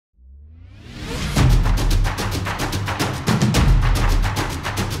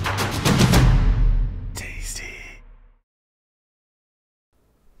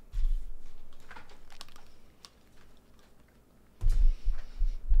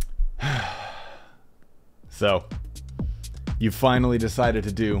So, you finally decided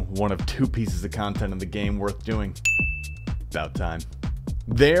to do one of 2 pieces of content in the game worth doing. About time.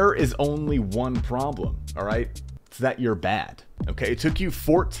 There is only one problem, alright? It's that you're bad. Okay, it took you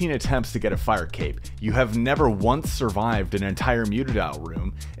 14 attempts to get a fire cape. You have never once survived an entire mutadile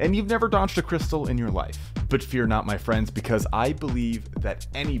room, and you've never dodged a crystal in your life. But fear not, my friends, because I believe that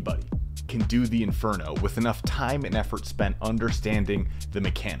anybody can do the Inferno with enough time and effort spent understanding the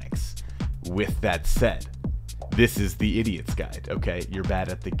mechanics. With that said, this is the Idiot's Guide, okay? You're bad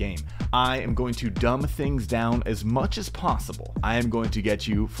at the game. I am going to dumb things down as much as possible. I am going to get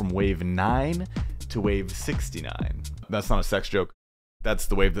you from wave 9 to wave 69. That's not a sex joke. That's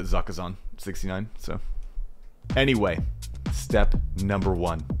the wave that Zuck is on, 69, so. Anyway, step number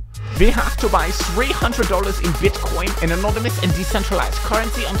 1. We have to buy $300 in Bitcoin, an anonymous and decentralized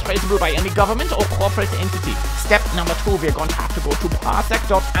currency untraceable by any government or corporate entity. Step number 2, we're going to have to go to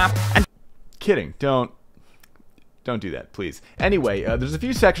parsec.app and... Kidding, don't do that, please. Anyway, there's a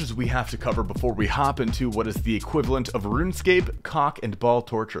few sections we have to cover before we hop into what is the equivalent of RuneScape, cock and ball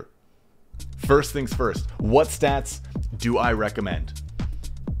torture. First things first, what stats do I recommend?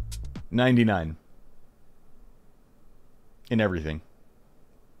 99. In everything.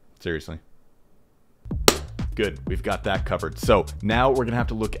 Seriously. Good, we've got that covered. So now we're gonna have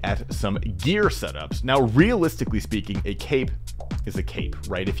to look at some gear setups. Now, realistically speaking, a cape is a cape,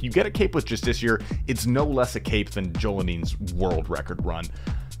 right? If you get a cape with Justiciar, it's no less a cape than Jolanine's world record run.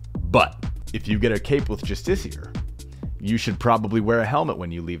 But if you get a cape with Justiciar, you should probably wear a helmet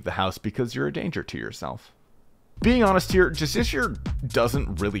when you leave the house because you're a danger to yourself. Being honest here, Justiciar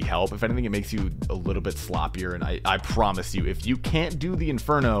doesn't really help. If anything, it makes you a little bit sloppier, and I promise you, if you can't do the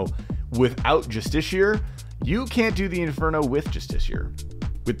Inferno without Justiciar, you can't do the Inferno with Justiciar.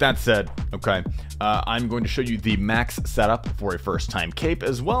 With that said, okay, I'm going to show you the max setup for a first-time cape,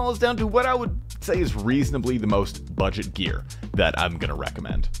 as well as down to what I would say is reasonably the most budget gear that I'm going to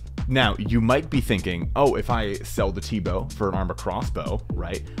recommend. Now, you might be thinking, oh, if I sell the T-bow for an armor crossbow,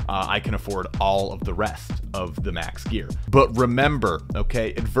 right, I can afford all of the rest of the max gear. But remember,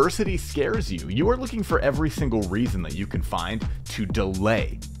 okay, adversity scares you. You are looking for every single reason that you can find to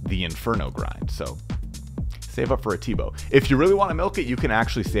delay the Inferno grind, so save up for a T-bow. If you really want to milk it, you can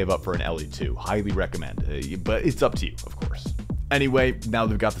actually save up for an LE2. Highly recommend, but it's up to you, of course. Anyway, now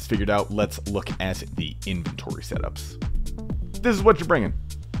that we've got this figured out, let's look at the inventory setups. This is what you're bringing.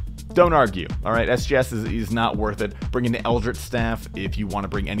 Don't argue, all right? SGS is not worth it. Bring an Eldritch Staff if you want to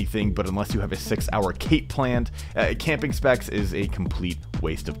bring anything, but unless you have a 6-hour cape planned, camping specs is a complete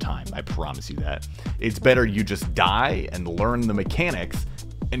waste of time. I promise you that. It's better you just die and learn the mechanics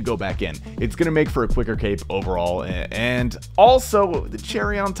and go back in. It's gonna make for a quicker cape overall, and also the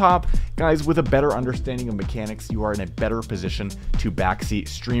cherry on top, guys, with a better understanding of mechanics, you are in a better position to backseat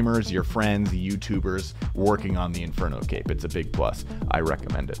streamers, your friends, YouTubers working on the Inferno cape. It's a big plus. I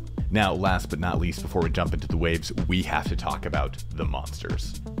recommend it. Now, last but not least, before we jump into the waves, we have to talk about the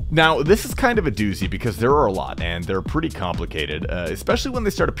monsters. Now, this is kind of a doozy because there are a lot, and they're pretty complicated, especially when they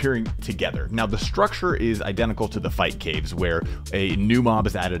start appearing together. Now, the structure is identical to the fight caves, where a new mob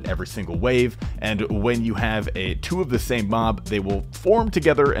is added every single wave, and when you have 2 of the same mob, they will form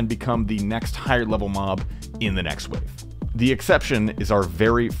together and become the next higher level mob in the next wave. The exception is our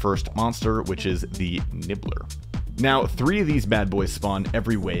very first monster, which is the Nibbler. Now, 3 of these bad boys spawn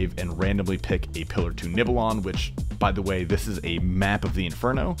every wave and randomly pick a pillar to nibble on, which, by the way, this is a map of the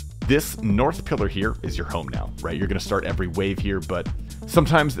Inferno. This north pillar here is your home now, right? You're going to start every wave here, but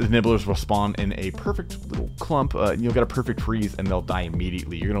sometimes the Nibblers will spawn in a perfect little clump, and you'll get a perfect freeze, and they'll die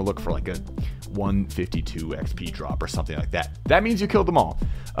immediately. You're going to look for like a 152 XP drop or something like that. That means you killed them all.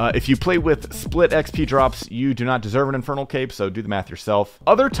 If you play with split XP drops, you do not deserve an Infernal Cape, so do the math yourself.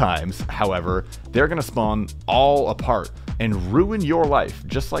 Other times, however, they're going to spawn all apart and ruin your life,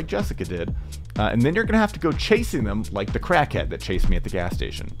 just like Jessica did. And then you're going to have to go chasing them like the crackhead that chased me at the gas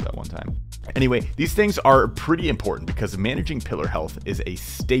station that one time. Anyway, these things are pretty important because managing pillar health is a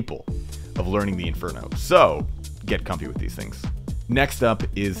staple of learning the Inferno. So get comfy with these things. Next up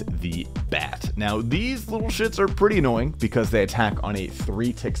is the Bat. Now, these little shits are pretty annoying because they attack on a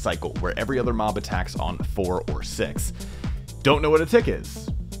 3-tick cycle, where every other mob attacks on 4 or 6. Don't know what a tick is?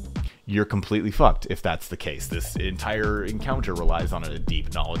 You're completely fucked if that's the case. This entire encounter relies on a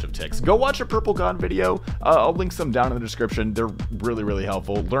deep knowledge of ticks. Go watch a Purple God video. I'll link some down in the description. They're really, really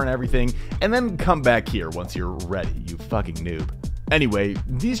helpful. Learn everything, and then come back here once you're ready, you fucking noob. Anyway,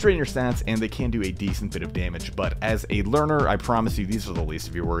 these drain your stats, and they can do a decent bit of damage, but as a learner, I promise you, these are the least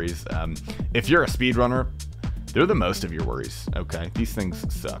of your worries. If you're a speedrunner, they're the most of your worries, okay? These things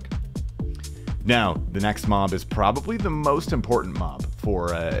suck. Now, the next mob is probably the most important mob for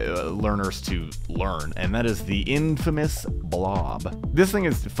learners to learn, and that is the infamous blob. This thing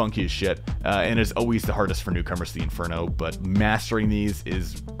is funky as shit, and is always the hardest for newcomers to the Inferno, but mastering these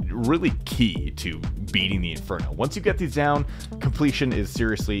is really key to beating the Inferno. Once you get these down, completion is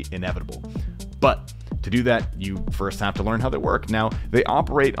seriously inevitable. But to do that, you first have to learn how they work. Now, they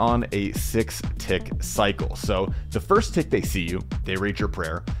operate on a 6-tick cycle. So the first tick they see you, they read your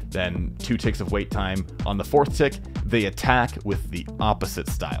prayer, then 2 ticks of wait time. On the 4th tick, they attack with the opposite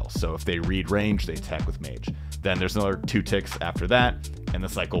style. So if they read range, they attack with mage. Then there's another 2 ticks after that, and the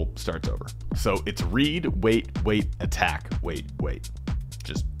cycle starts over. So it's read, wait, wait, attack, wait, wait.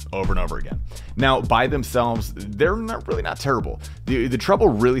 Just over and over again. Now, by themselves, they're really not terrible. The trouble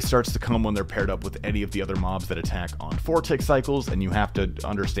really starts to come when they're paired up with any of the other mobs that attack on 4-tick cycles, and you have to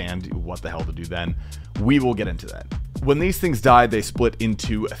understand what the hell to do then. We will get into that. When these things die, they split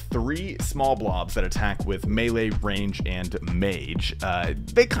into 3 small blobs that attack with melee, range, and mage.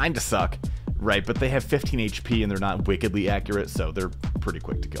 They kind of suck, right? But they have 15 HP and they're not wickedly accurate, so they're pretty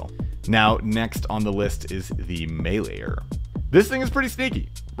quick to kill. Now, next on the list is the meleeer. This thing is pretty sneaky,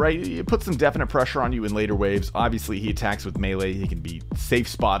 right? It puts some definite pressure on you in later waves. Obviously, he attacks with melee. He can be safe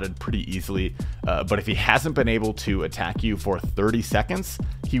spotted pretty easily. But if he hasn't been able to attack you for 30 seconds,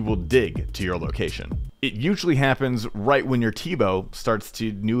 he will dig to your location. It usually happens right when your T-bow starts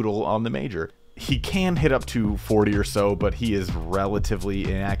to noodle on the major. He can hit up to 40 or so, but he is relatively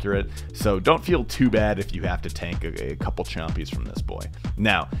inaccurate. So don't feel too bad if you have to tank a couple chompies from this boy.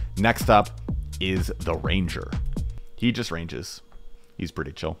 Now, next up is the Ranger. He just ranges. He's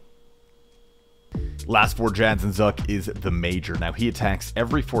pretty chill. Last for Jads and Zuck is the Major. Now, he attacks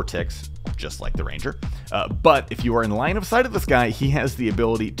every 4 ticks, just like the Ranger. But if you are in line of sight of this guy, he has the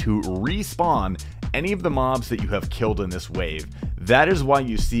ability to respawn any of the mobs that you have killed in this wave. That is why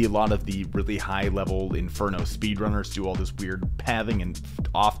you see a lot of the really high-level Inferno speedrunners do all this weird pathing and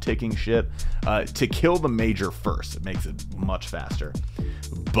off-ticking shit to kill the Major first. It makes it much faster.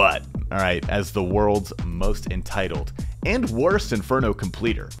 But, alright, as the world's most entitled and worst Inferno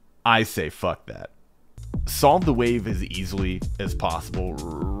completer, I say fuck that. Solve the wave as easily as possible,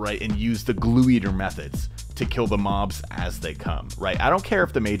 right, and use the glue eater methods to kill the mobs as they come, right? I don't care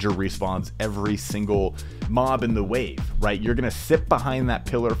if the Major respawns every single mob in the wave, right? You're gonna sit behind that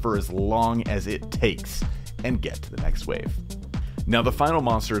pillar for as long as it takes and get to the next wave. Now, the final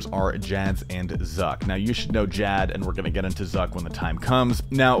monsters are Jads and Zuck. Now, you should know Jad, and we're going to get into Zuck when the time comes.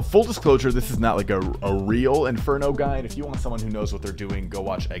 Now, full disclosure, this is not like a real Inferno guide. If you want someone who knows what they're doing, go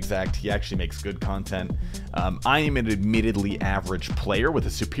watch Exact. He actually makes good content. I am an admittedly average player with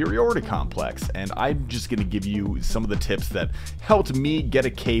a superiority complex, and I'm just going to give you some of the tips that helped me get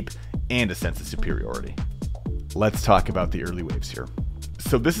a cape and a sense of superiority. Let's talk about the early waves here.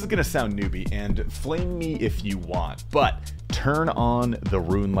 So this is going to sound newbie, and flame me if you want, but turn on the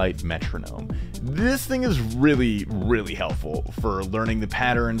Runelight metronome. This thing is really, really helpful for learning the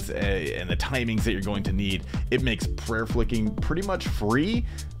patterns and the timings that you're going to need. It makes prayer flicking pretty much free.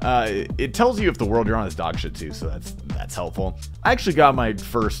 It tells you if the world you're on is dog shit too, so that's helpful. I actually got my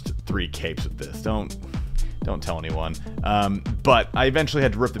first 3 capes with this. Don't tell anyone. But I eventually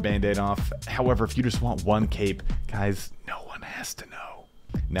had to rip the band-aid off. However, if you just want 1 cape, guys, no one has to know.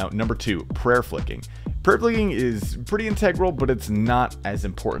 Now, number 2, prayer flicking. Prayer flicking is pretty integral, but it's not as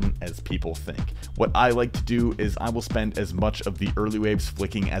important as people think. What I like to do is I will spend as much of the early waves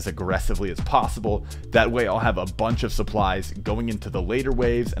flicking as aggressively as possible. That way I'll have a bunch of supplies going into the later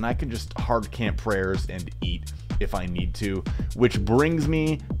waves, and I can just hard camp prayers and eat if I need to. Which brings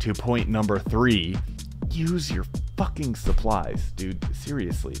me to point number 3. Use your fucking supplies, dude.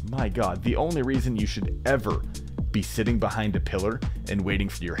 Seriously, my god. The only reason you should ever be sitting behind a pillar and waiting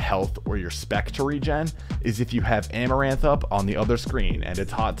for your health or your spec to regen is if you have Amaranth up on the other screen and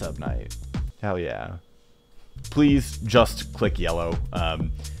it's hot tub night. Hell yeah. Please just click yellow.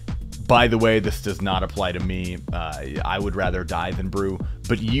 By the way, this does not apply to me. I would rather die than brew,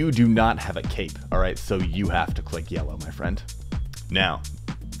 but you do not have a cape, all right? So you have to click yellow, my friend. Now,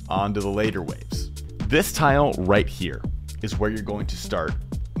 on to the later waves. This tile right here is where you're going to start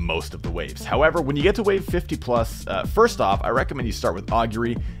most of the waves. However, when you get to wave 50 plus, first off, I recommend you start with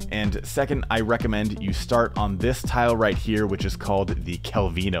Augury, and second, I recommend you start on this tile right here, which is called the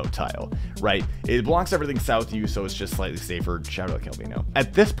Calvino tile, right? It blocks everything south of you, so it's just slightly safer. Shout out Calvino.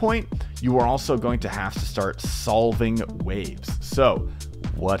 At this point, you are also going to have to start solving waves. So,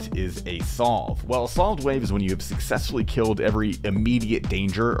 what is a solve? Well, a solved wave is when you have successfully killed every immediate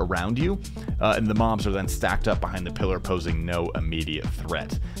danger around you, and the mobs are then stacked up behind the pillar, posing no immediate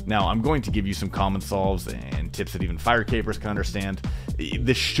threat. Now, I'm going to give you some common solves and tips that even fire capers can understand.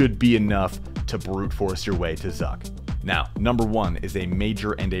 This should be enough to brute force your way to Zuck. Now, number 1 is a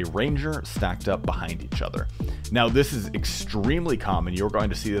major and a ranger stacked up behind each other. Now, this is extremely common. You're going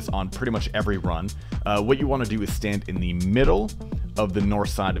to see this on pretty much every run. What you want to do is stand in the middle of the north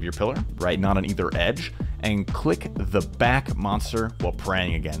side of your pillar, right? Not on either edge, and click the back monster while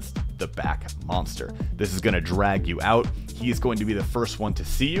praying against the back monster. This is going to drag you out. He is going to be the first one to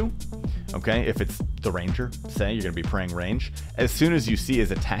see you. Okay, if it's the ranger, say, you're going to be praying range. As soon as you see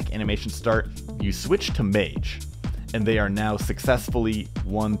his attack animation start, you switch to mage, and they are now successfully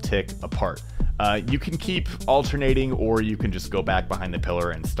 1 tick apart. You can keep alternating, or you can just go back behind the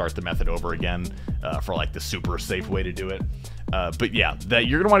pillar and start the method over again for like the super safe way to do it. But yeah,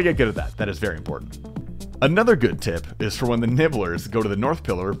 you're going to want to get good at that. That is very important. Another good tip is for when the nibblers go to the north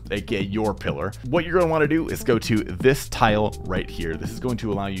pillar, aka your pillar. What you're going to want to do is go to this tile right here. This is going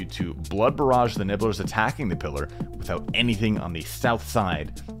to allow you to blood barrage the nibblers attacking the pillar without anything on the south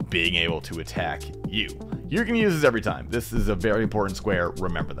side being able to attack you. You're going to use this every time. This is a very important square.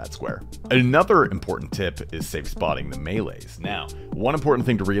 Remember that square. Another important tip is safe spotting the melees. Now, one important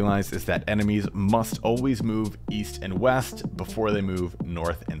thing to realize is that enemies must always move east and west before they move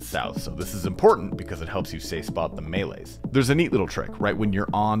north and south. So this is important because it helps you safe spot the melees. There's a neat little trick, right? When you're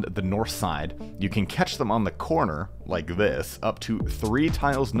on the north side, you can catch them on the corner like this, up to 3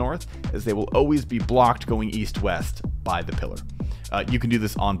 tiles north, as they will always be blocked going east-west by the pillar. You can do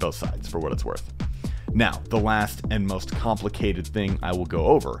this on both sides for what it's worth. Now, the last and most complicated thing I will go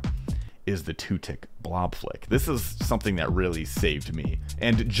over is the 2-tick blob flick. This is something that really saved me.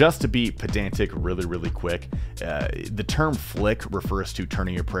 And just to be pedantic really quick, the term flick refers to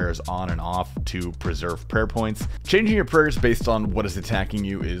turning your prayers on and off to preserve prayer points. Changing your prayers based on what is attacking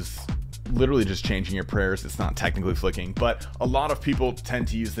you is literally just changing your prayers. It's not technically flicking, but a lot of people tend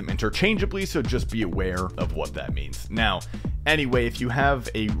to use them interchangeably, so just be aware of what that means. Now, anyway, if you have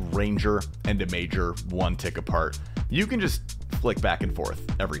a ranger and a major 1 tick apart, you can just flick back and forth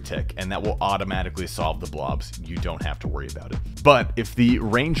every tick, and that will automatically solve the blobs. You don't have to worry about it. But if the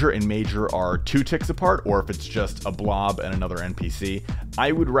ranger and major are 2 ticks apart, or if it's just a blob and another NPC,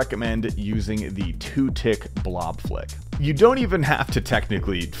 I would recommend using the 2-tick blob flick. You don't even have to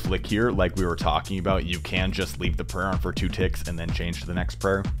technically flick here like we were talking about. You can just leave the prayer on for 2 ticks and then change to the next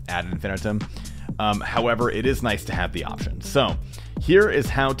prayer ad infinitum. However, it is nice to have the option. So here is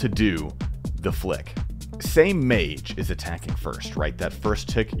how to do the flick. Say mage is attacking first, right? That first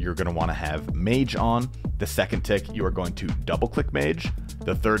tick, you're going to want to have mage on. The second tick, you are going to double click mage.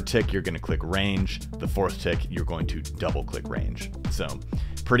 The third tick, you're going to click range. The fourth tick, you're going to double click range. So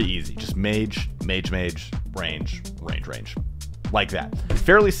pretty easy. Just mage, range. Like that.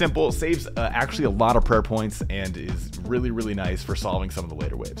 Fairly simple, saves actually a lot of prayer points, and is really nice for solving some of the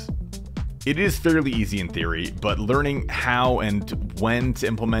later waves. It is fairly easy in theory, but learning how and when to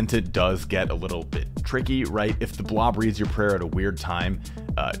implement it does get a little bit tricky, right? If the blob reads your prayer at a weird time,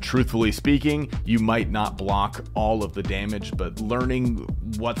 truthfully speaking, you might not block all of the damage, but learning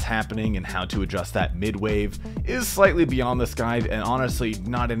what's happening and how to adjust that mid-wave is slightly beyond this guide, and honestly,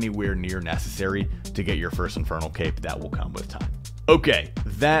 not anywhere near necessary to get your first Infernal Cape. That will come with time. Okay,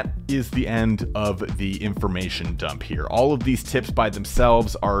 that is the end of the information dump here. All of these tips by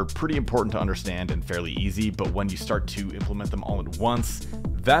themselves are pretty important to understand and fairly easy, but when you start to implement them all at once,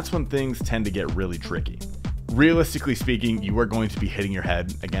 that's when things tend to get really tricky. Realistically speaking, you are going to be hitting your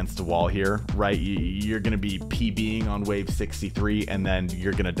head against a wall here, right? You're going to be PBing on wave 63, and then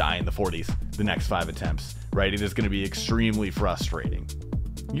you're going to die in the 40s the next 5 attempts, right? It is going to be extremely frustrating.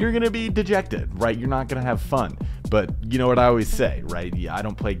 You're going to be dejected, right? You're not going to have fun. But you know what I always say, right? Yeah, I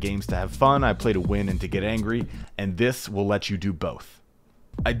don't play games to have fun. I play to win and to get angry, and this will let you do both.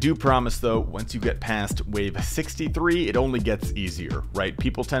 I do promise, though, once you get past wave 63, it only gets easier, right?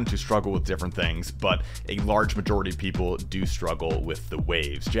 People tend to struggle with different things, but a large majority of people do struggle with the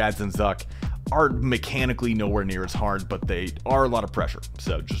waves. Jads and Zuck are mechanically nowhere near as hard, but they are a lot of pressure,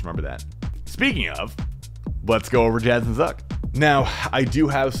 so just remember that. Speaking of, let's go over Jads and Zuck. Now, I do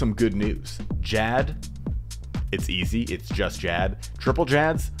have some good news. Jad, it's easy, it's just Jad. Triple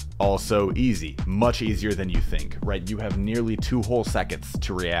Jads, also easy, much easier than you think, right? You have nearly 2 whole seconds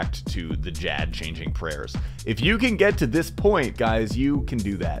to react to the Jad changing prayers. If you can get to this point, guys, you can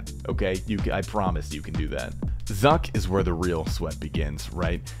do that, okay? I promise you can do that. Zuck is where the real sweat begins,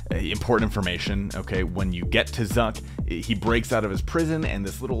 right? Important information, okay? When you get to Zuck, he breaks out of his prison and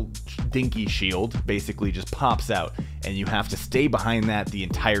this little dinky shield basically just pops out, and you have to stay behind that the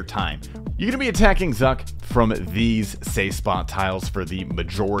entire time. You're going to be attacking Zuck from these safe spot tiles for the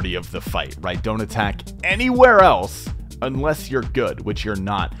majority of the fight, right? Don't attack anywhere else unless you're good, which you're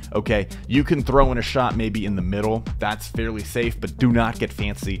not, okay? You can throw in a shot maybe in the middle. That's fairly safe, but do not get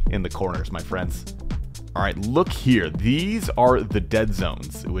fancy in the corners, my friends. All right, look here. These are the dead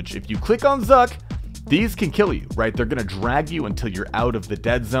zones, which if you click on Zuck, these can kill you, right? They're gonna drag you until you're out of the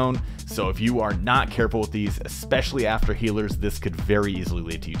dead zone. So if you are not careful with these, especially after healers, this could very easily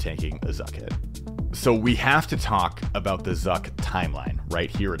lead to you taking a Zuck hit. So we have to talk about the Zuck timeline. Right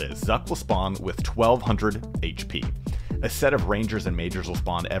here it is. Zuck will spawn with 1200 HP. A set of Rangers and Majors will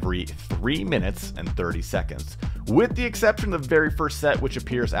spawn every 3 minutes and 30 seconds, with the exception of the very first set, which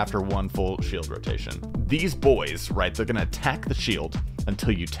appears after one full shield rotation. These boys, right, they're gonna attack the shield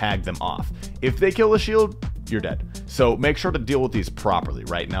until you tag them off. If they kill the shield, you're dead. So make sure to deal with these properly,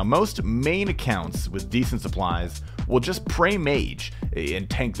 right? Now, most main accounts with decent supplies will just pray mage and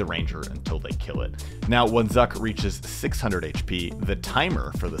tank the ranger until they kill it. Now, when Zuck reaches 600 HP, the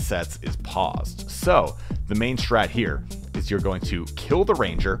timer for the sets is paused. So the main strat here is you're going to kill the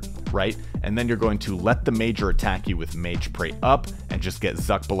ranger, right? And then you're going to let the major attack you with mage pray up and just get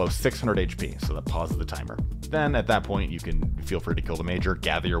Zuck below 600 HP. So that pauses the timer. Then at that point, you can feel free to kill the major,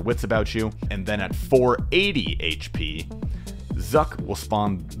 gather your wits about you, and then at 480 HP, Zuck will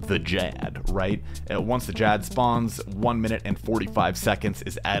spawn the Jad, right? Once the Jad spawns, 1 minute and 45 seconds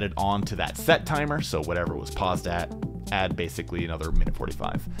is added on to that set timer, so whatever was paused at, add basically another minute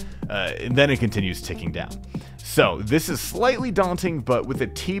 45. And then it continues ticking down. So this is slightly daunting, but with a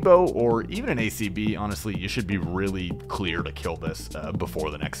T-bow or even an ACB, honestly, you should be really clear to kill this before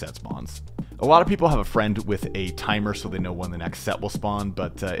the next set spawns. A lot of people have a friend with a timer so they know when the next set will spawn,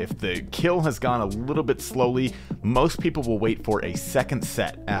 but if the kill has gone a little bit slowly, most people will wait for a second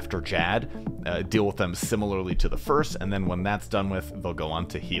set after Jad, deal with them similarly to the first, and then when that's done with, they'll go on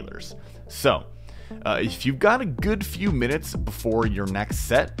to healers. So, if you've got a good few minutes before your next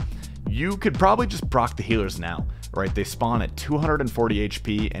set, you could probably just proc the healers now, right? They spawn at 240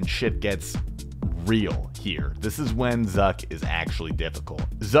 HP and shit gets real here. This is when Zuck is actually difficult.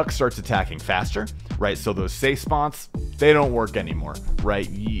 Zuck starts attacking faster, right? So those safe spots, they don't work anymore, right?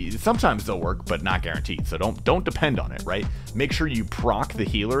 Sometimes they'll work, but not guaranteed. So don't depend on it, right? Make sure you proc the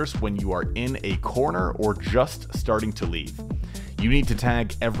healers when you are in a corner or just starting to leave. You need to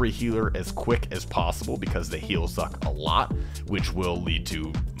tag every healer as quick as possible because they heal Zuck a lot, which will lead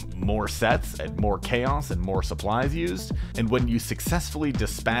to more sets and more chaos and more supplies used. And when you successfully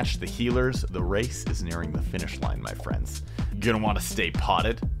dispatch the healers, the race is nearing the finish line, my friends. You're gonna want to stay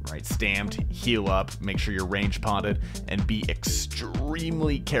potted, right? Stamped, heal up, make sure you're range potted, and be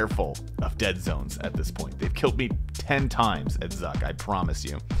extremely careful of dead zones at this point. They've killed me 10 times at Zuck, I promise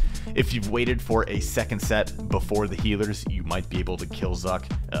you. If you've waited for a second set before the healers, you might be able to kill Zuck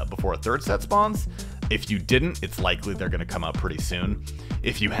before a third set spawns. If you didn't, it's likely they're going to come out pretty soon.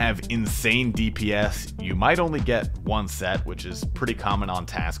 If you have insane DPS, you might only get one set, which is pretty common on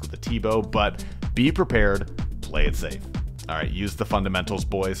task with the T-bow, but be prepared, play it safe. All right, use the fundamentals,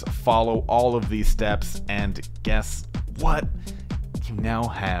 boys. Follow all of these steps, and guess what? You now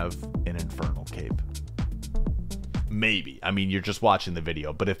have an infernal cape. Maybe. I mean, you're just watching the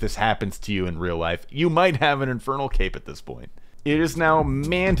video, but if this happens to you in real life, you might have an infernal cape at this point. It is now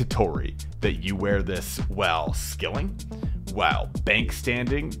mandatory that you wear this while skilling, while bank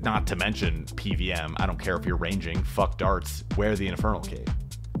standing, not to mention PVM. I don't care if you're ranging, fuck darts, wear the infernal cape.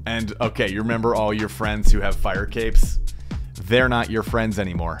 And okay, you remember all your friends who have fire capes? They're not your friends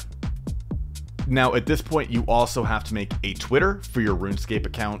anymore. Now, at this point, you also have to make a Twitter for your RuneScape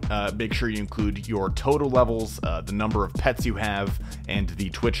account. Make sure you include your total levels, the number of pets you have, and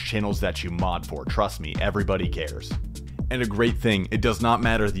the Twitch channels that you mod for. Trust me, everybody cares. And a great thing, it does not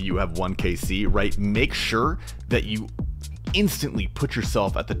matter that you have 1 KC, right? Make sure that you instantly put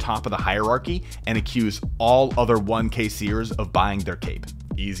yourself at the top of the hierarchy and accuse all other 1 KCers of buying their cape.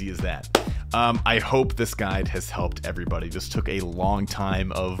 Easy as that. I hope this guide has helped everybody. This took a long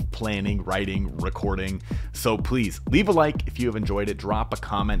time of planning, writing, recording. So please leave a like if you have enjoyed it. Drop a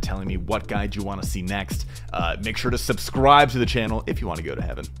comment telling me what guide you want to see next. Make sure to subscribe to the channel if you want to go to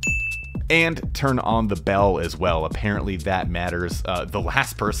heaven. And turn on the bell as well. Apparently that matters. The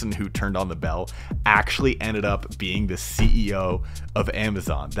last person who turned on the bell actually ended up being the CEO of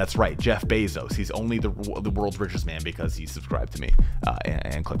Amazon. That's right, Jeff Bezos. He's only the world's richest man because he subscribed to me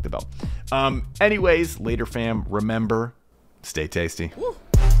and clicked the bell. Anyways, later fam, remember, stay tasty.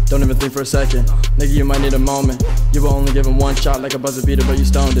 Don't even think for a second, nigga, you might need a moment. You were only given one shot like a buzzer beater, but you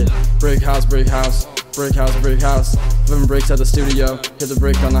stoned it. Brick house, brick house, brick house, brick house. 11 bricks at the studio, here's a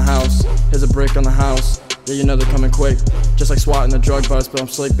brick on the house, here's a brick on the house. Yeah, you know they're coming quick, just like SWAT in the drug bust, but I'm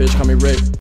slick, bitch, call me Rick.